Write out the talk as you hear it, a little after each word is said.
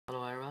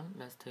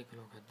take a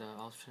look at the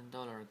Australian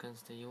dollar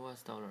against the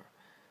US dollar.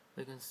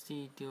 We can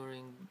see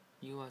during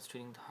US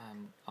trading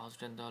time,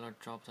 Australian dollar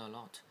dropped a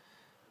lot,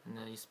 and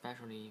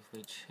especially if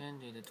we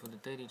change it to the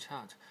daily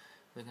chart,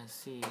 we can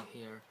see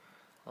here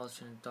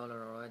Australian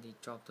dollar already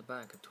dropped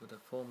back to the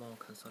formal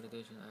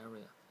consolidation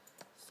area.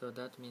 So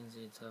that means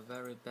it's a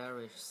very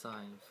bearish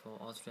sign for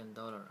Australian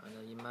dollar,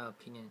 and in my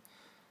opinion,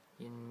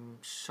 in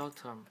short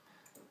term,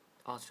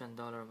 Australian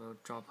dollar will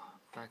drop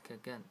back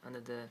again, and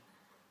the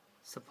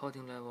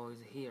supporting level is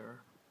here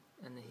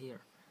and here.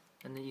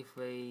 And if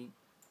we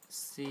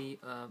see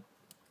a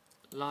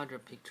larger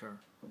picture,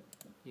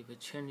 if we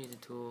change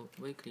it to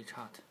weekly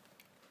chart,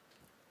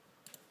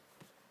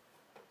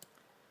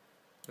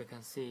 we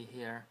can see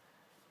here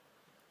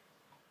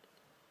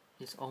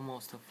it's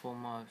almost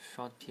from a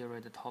short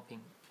period topping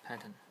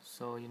pattern.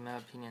 So in my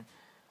opinion,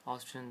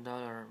 Australian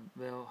dollar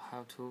will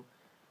have to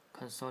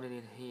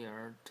consolidate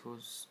here to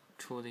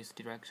through this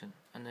direction,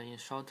 and in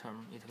short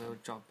term it will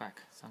drop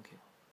back. Thank you.